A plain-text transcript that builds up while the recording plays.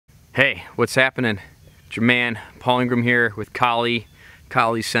Hey, what's happening? It's your man, Paul Ingram here with Kali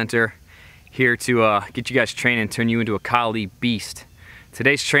Center, here to get you guys training and turn you into a Kali beast.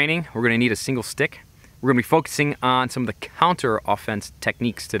 Today's training, we're going to need a single stick. We're going to be focusing on some of the counter offense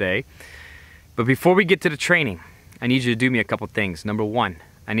techniques today. But before we get to the training, I need you to do me a couple things. Number one,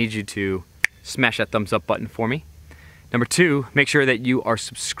 I need you to smash that thumbs up button for me. Number two, make sure that you are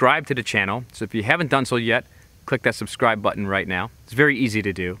subscribed to the channel. So if you haven't done so yet, click that subscribe button right now. It's very easy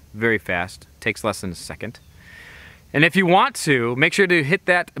to do, very fast, takes less than a second. And if you want to, make sure to hit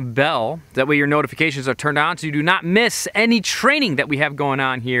that bell. That way your notifications are turned on so you do not miss any training that we have going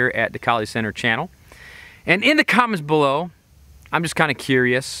on here at the Kali Center channel. And in the comments below, I'm just kind of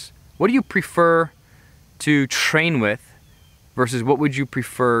curious, what do you prefer to train with versus what would you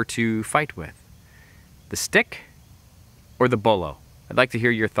prefer to fight with? The stick or the bolo? I'd like to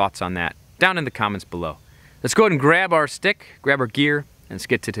hear your thoughts on that down in the comments below. Let's go ahead and grab our stick, grab our gear, and let's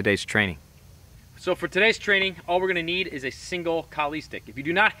get to today's training. So for today's training, all we're going to need is a single Kali stick. If you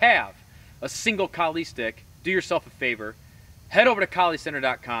do not have a single Kali stick, do yourself a favor, head over to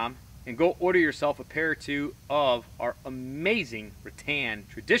KaliCenter.com and go order yourself a pair or two of our amazing rattan,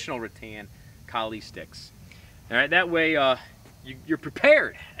 traditional rattan Kali sticks. All right, that way you're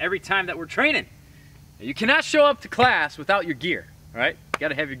prepared every time that we're training. You cannot show up to class without your gear, all right? You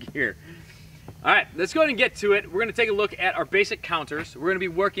gotta have your gear. All right, let's go ahead and get to it. We're gonna take a look at our basic counters. We're gonna be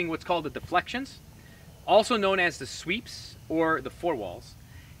working what's called the deflections, also known as the sweeps or the four walls.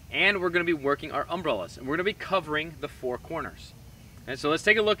 And we're gonna be working our umbrellas, and we're gonna be covering the four corners. And so let's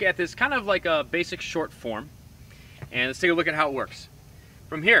take a look at this kind of like a basic short form, and let's take a look at how it works.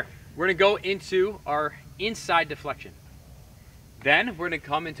 From here, we're gonna go into our inside deflection. Then we're gonna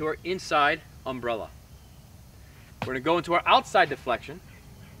come into our inside umbrella. We're gonna go into our outside deflection,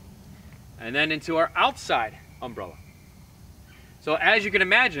 and then into our outside umbrella. So as you can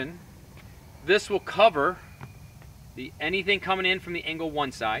imagine, this will cover anything coming in from the angle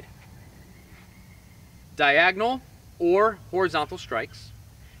one side, diagonal or horizontal strikes,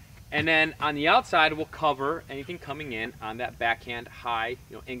 and then on the outside we'll cover anything coming in on that backhand high,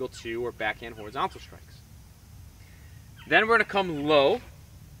 angle two or backhand horizontal strikes. Then we're going to come low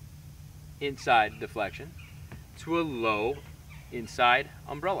inside deflection to a low inside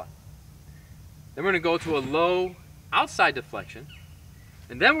umbrella. Then we're going to go to a low outside deflection,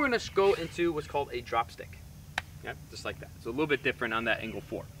 and then we're going to go into what's called a drop stick. Yep, just like that. It's a little bit different on that angle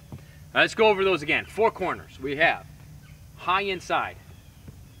four. Let's go over those again. Four corners. We have high inside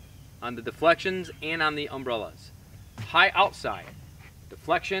on the deflections and on the umbrellas. High outside,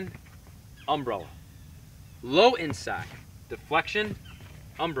 deflection, umbrella. Low inside, deflection,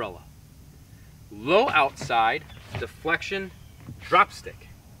 umbrella. Low outside, deflection, drop stick.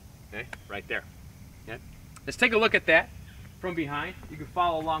 Okay, right there. Okay. Let's take a look at that from behind. You can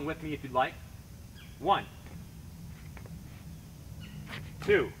follow along with me if you'd like. 1,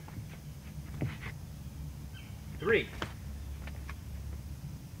 2, 3,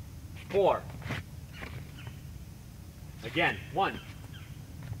 4. Again, 1,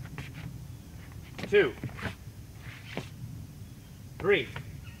 2, 3,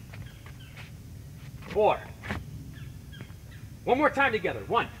 4. One more time together.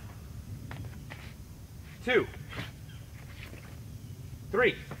 1, 2,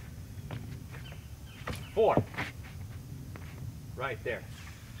 3, 4. Right there.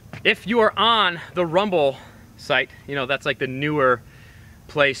 If you are on the Rumble site, that's like the newer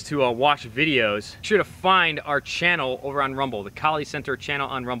place to watch videos, be sure to find our channel over on Rumble, the Kali Center channel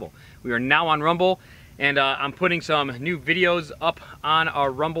on Rumble. We are now on Rumble, and I'm putting some new videos up on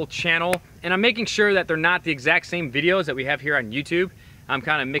our Rumble channel, and I'm making sure that they're not the exact same videos that we have here on YouTube. I'm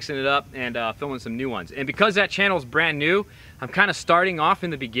kind of mixing it up and filming some new ones. And because that channel is brand new, I'm kind of starting off in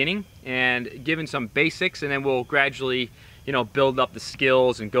the beginning and giving some basics, and then we'll gradually build up the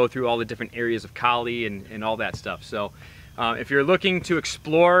skills and go through all the different areas of Kali and all that stuff. So if you're looking to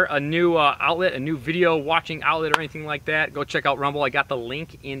explore a new outlet, a new video watching outlet or anything like that, go check out Rumble. I got the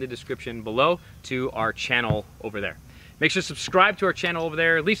link in the description below to our channel over there. Make sure to subscribe to our channel over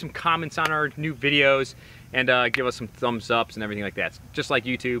there, leave some comments on our new videos, and give us some thumbs ups and everything like that. It's just like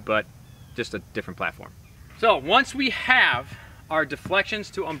YouTube, but just a different platform. So once we have our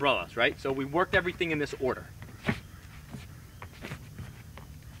deflections to umbrellas, right? So we worked everything in this order.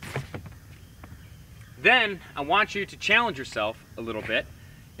 Then I want you to challenge yourself a little bit,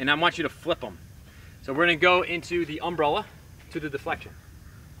 and I want you to flip them. So we're going to go into the umbrella to the deflection,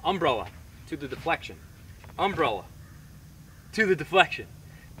 umbrella to the deflection, umbrella to the deflection,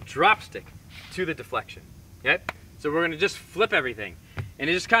 drop stick to the deflection. Okay? So we're going to just flip everything, and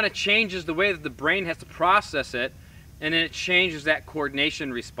it just kind of changes the way that the brain has to process it And then it changes that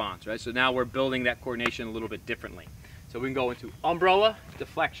coordination response, right? So now we're building that coordination a little bit differently. So we can go into umbrella,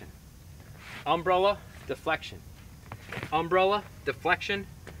 deflection, umbrella, deflection, umbrella, deflection,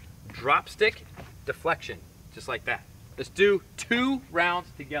 drop stick, deflection, just like that. Let's do 2 rounds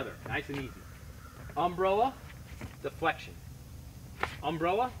together, nice and easy. Umbrella, deflection,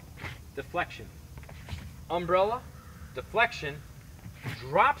 umbrella, deflection, umbrella, deflection,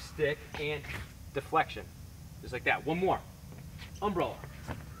 drop stick, and deflection. Just like that. One more. Umbrella,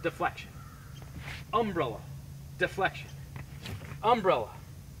 deflection, umbrella, deflection, umbrella,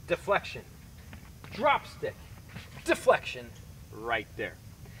 deflection, drop stick, deflection, right there.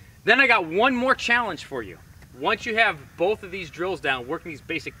 Then I got one more challenge for you. Once you have both of these drills down, working these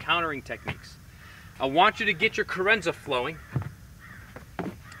basic countering techniques, I want you to get your carenza flowing.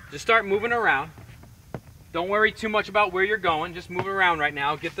 Just start moving around. Don't worry too much about where you're going, just moving around right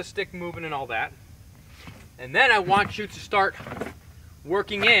now. Get the stick moving and all that. And then I want you to start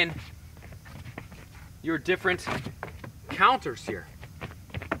working in your different counters here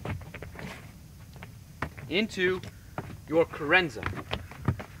into your carenza.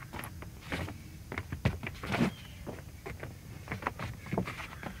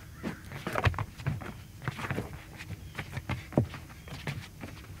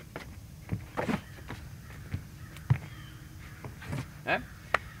 Okay?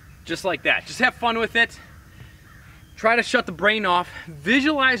 Just like that. Just have fun with it. Try to shut the brain off.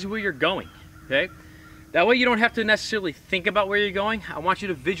 Visualize where you're going, okay? That way you don't have to necessarily think about where you're going. I want you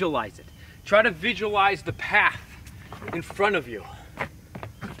to visualize it. Try to visualize the path in front of you,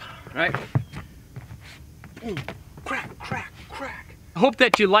 right? Boom, crack, crack, crack. I hope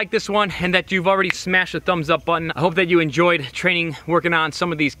that you like this one and that you've already smashed the thumbs up button. I hope that you enjoyed training, working on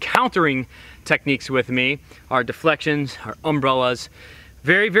some of these countering techniques with me, our deflections, our umbrellas.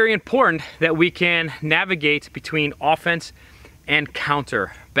 Very, very important that we can navigate between offense and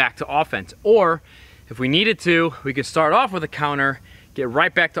counter back to offense. Or if we needed to, we could start off with a counter, get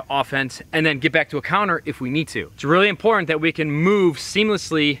right back to offense, and then get back to a counter if we need to. It's really important that we can move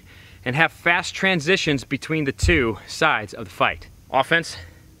seamlessly and have fast transitions between the two sides of the fight. Offense,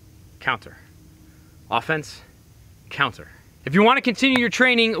 counter. Offense, counter. If you want to continue your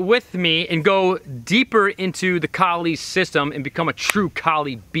training with me and go deeper into the Kali system and become a true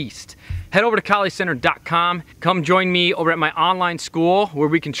Kali beast, head over to KaliCenter.com. Come join me over at my online school where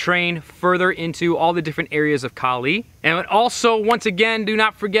we can train further into all the different areas of Kali. And also, once again, do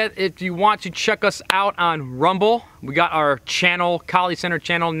not forget, if you want to check us out on Rumble, we got our channel, Kali Center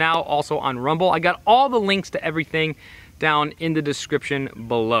channel, now also on Rumble. I got all the links to everything down in the description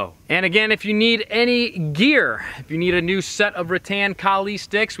below. And again, if you need any gear, if you need a new set of rattan Kali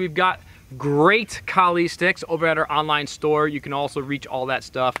sticks, we've got great Kali sticks over at our online store. You can also reach all that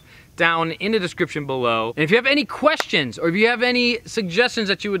stuff down in the description below. And if you have any questions or if you have any suggestions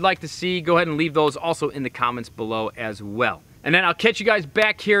that you would like to see, go ahead and leave those also in the comments below as well. And then I'll catch you guys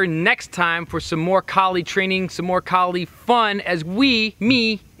back here next time for some more Kali training, some more Kali fun as we,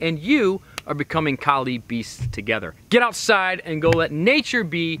 me, and you are becoming Kali beasts together. Get outside and go let nature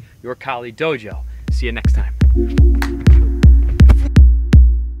be your Kali dojo. See you next time.